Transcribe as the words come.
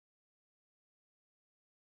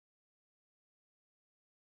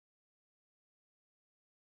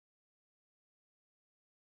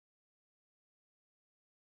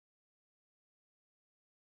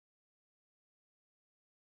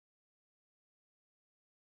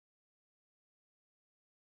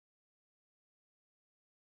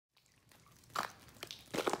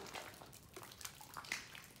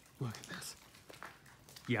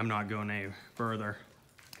Yeah, I'm not going any further.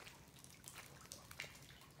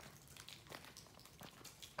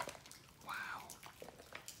 Wow.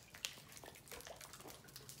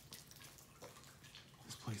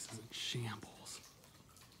 This place is in shambles.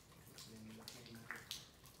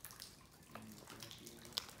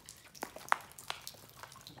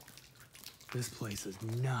 This place is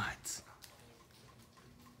nuts.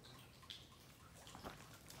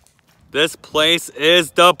 This place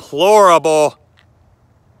is deplorable.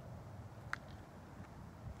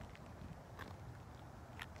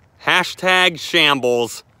 Hashtag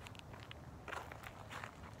shambles.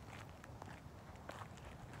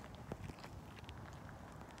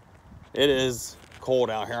 It is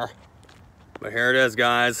cold out here. But here it is,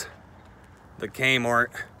 guys. The Kmart.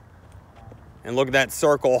 And look at that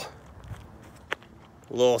circle.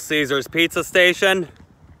 Little Caesar's Pizza Station.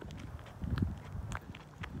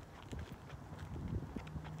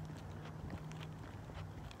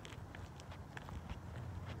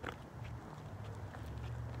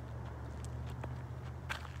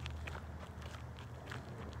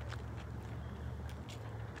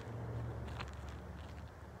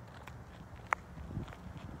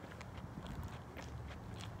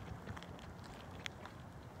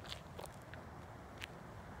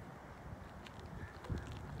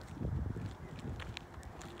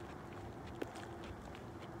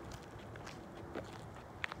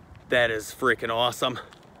 That is freaking awesome.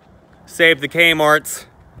 Save the Kmarts.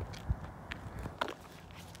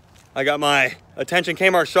 I got my Attention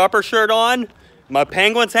Kmart Shopper shirt on, my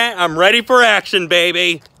Penguins hat. I'm ready for action,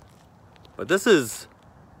 baby. But this is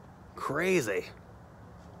crazy.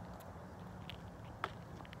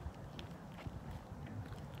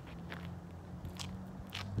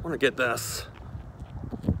 I want to get this.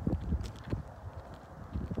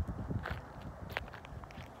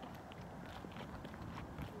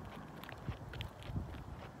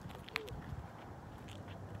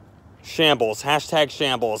 Shambles, hashtag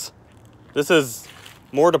shambles. This is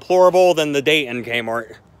more deplorable than the Dayton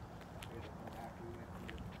Kmart.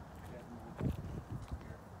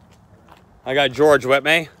 I got George with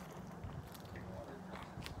me.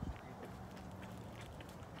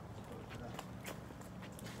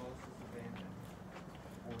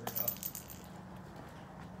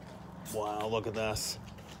 Wow, look at this.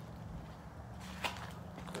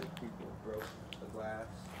 People broke the glass.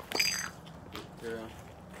 Yeah.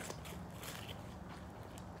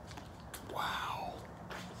 Wow.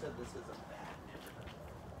 Said this is a bad neighborhood.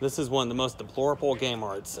 This is one of the most deplorable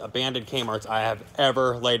Kmarts, abandoned Kmarts I have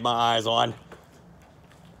ever laid my eyes on.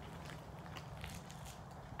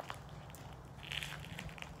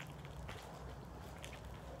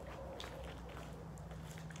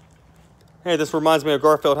 Hey, this reminds me of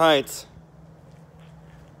Garfield Heights.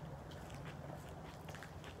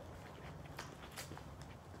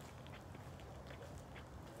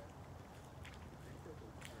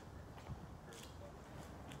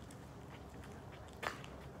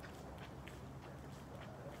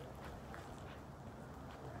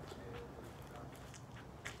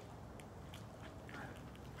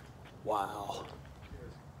 Wow.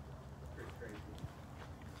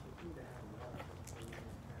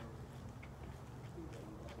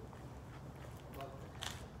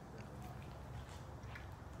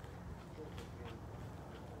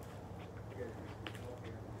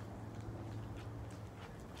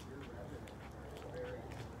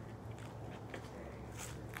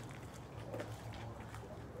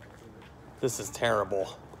 This is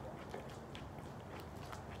terrible.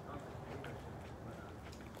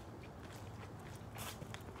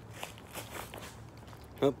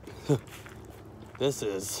 Oh. This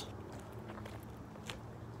is...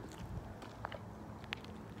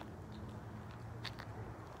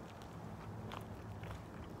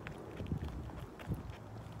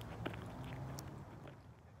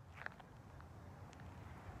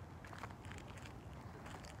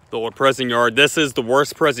 The old prison yard. This is the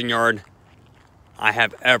worst prison yard I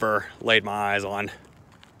have ever laid my eyes on.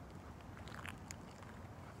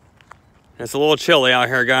 It's a little chilly out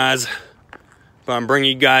here, guys, but I'm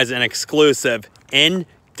bringing you guys an exclusive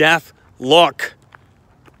in-depth look.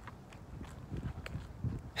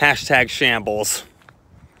 Hashtag shambles.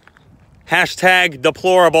 Hashtag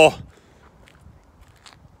deplorable.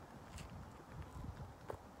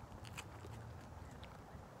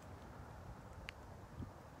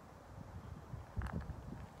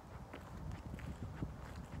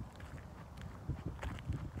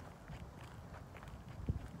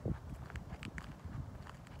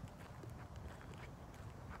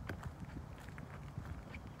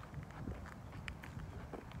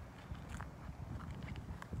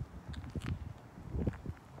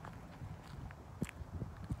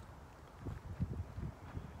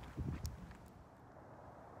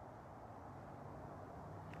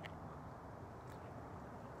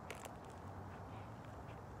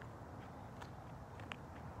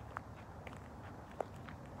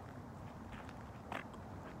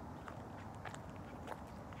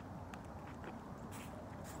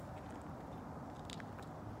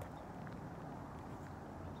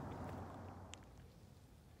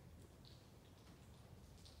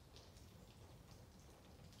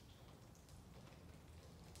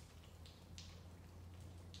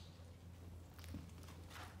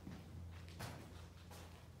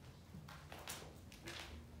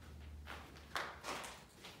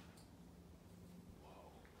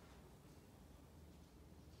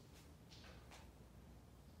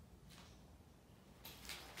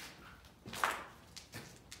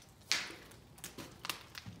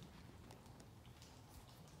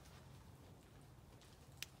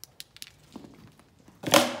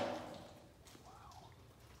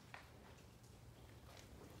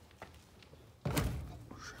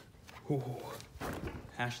 Ooh.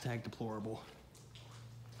 Hashtag deplorable.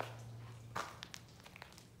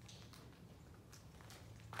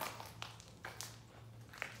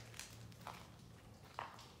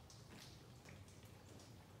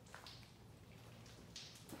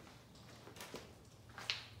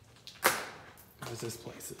 Guys, this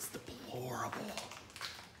place is deplorable.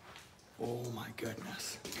 Oh my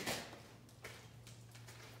goodness.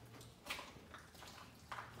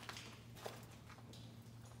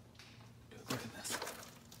 Dude, look at this.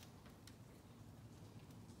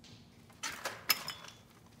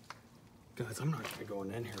 Guys, I'm not gonna go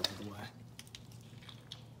in here, by the way.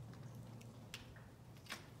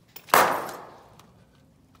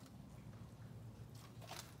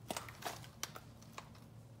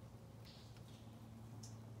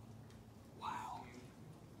 Wow.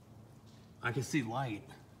 I can see light.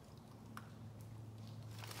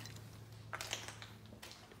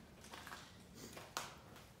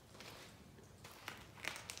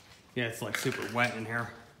 Yeah, it's like super wet in here.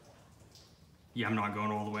 Yeah, I'm not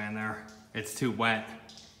going all the way in there. It's too wet.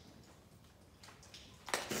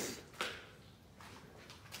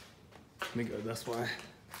 Let me go this way.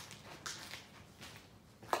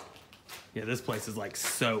 Yeah, this place is like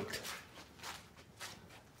soaked.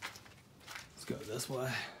 Let's go this way.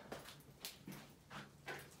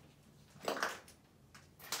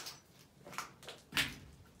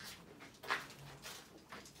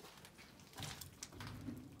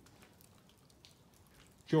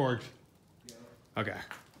 George. Yeah. Okay.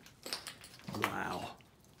 Wow.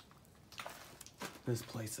 This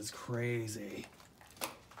place is crazy.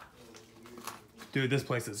 Dude, this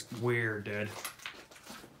place is weird, dude.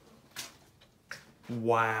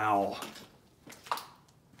 Wow.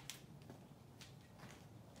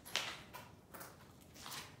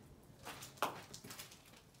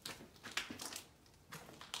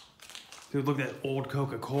 Dude, look at that old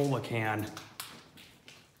Coca-Cola can.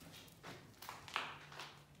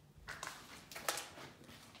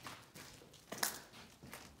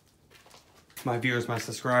 My viewers, my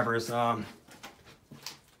subscribers,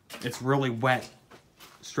 it's really wet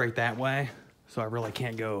straight that way, so I really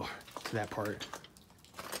can't go to that part.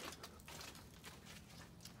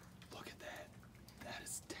 Look at that. That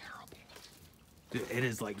is terrible. Dude, it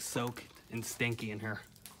is like soaked and stinky in here.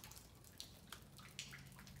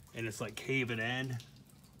 And it's like caving in.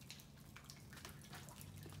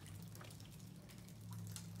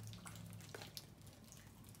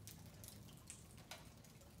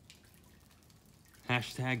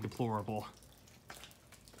 Hashtag deplorable.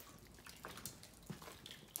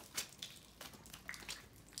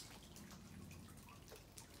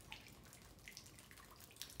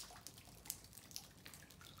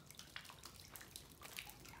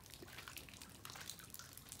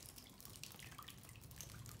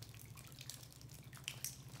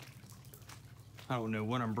 I don't know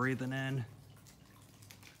what I'm breathing in.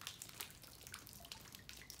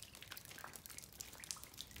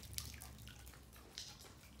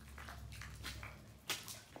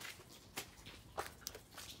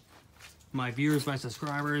 My viewers, my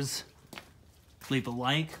subscribers, leave a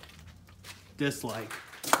like, dislike,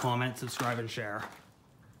 comment, subscribe, and share.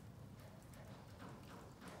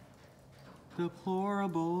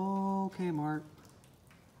 Deplorable Kmart.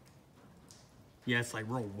 Yeah, it's like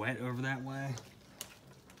real wet over that way.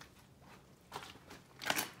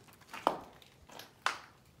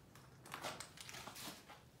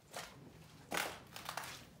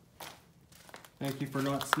 Thank you for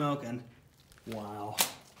not smoking. Wow.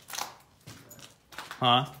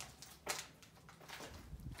 Huh?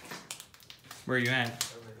 Where are you at?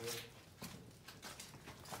 Over here.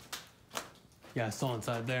 Yeah, I saw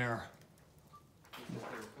inside there. They were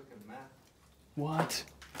cooking meth. What?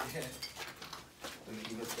 Yeah. When you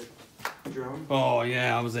get the drum. Oh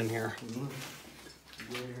yeah, I was in here.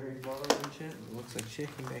 Battery bars and shit. It looks like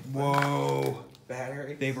chicken bake. Whoa.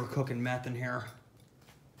 Battery. They were cooking meth in here.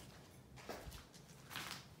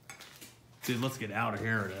 Dude, let's get out of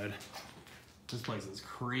here, dude. This place is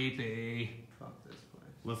creepy. Fuck this place.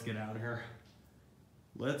 Let's get out of here.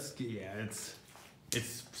 Let's get, yeah, it's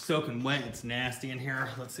soaking wet. It's nasty in here.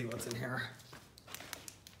 Let's see what's in here.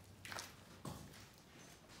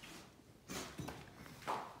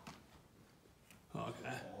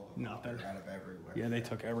 Okay, nothing. Out of everywhere. Yeah, they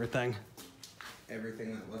took everything.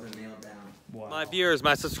 Everything that wasn't nailed down. Wow. My viewers,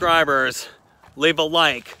 my subscribers, leave a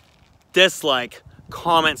like, dislike,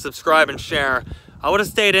 comment, subscribe, and share. I would have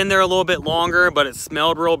stayed in there a little bit longer, but it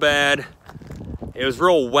smelled real bad. It was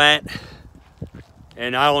real wet.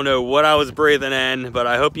 And I don't know what I was breathing in, but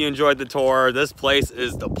I hope you enjoyed the tour. This place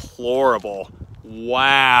is deplorable.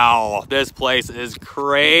 Wow, this place is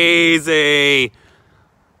crazy.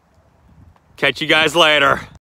 Catch you guys later.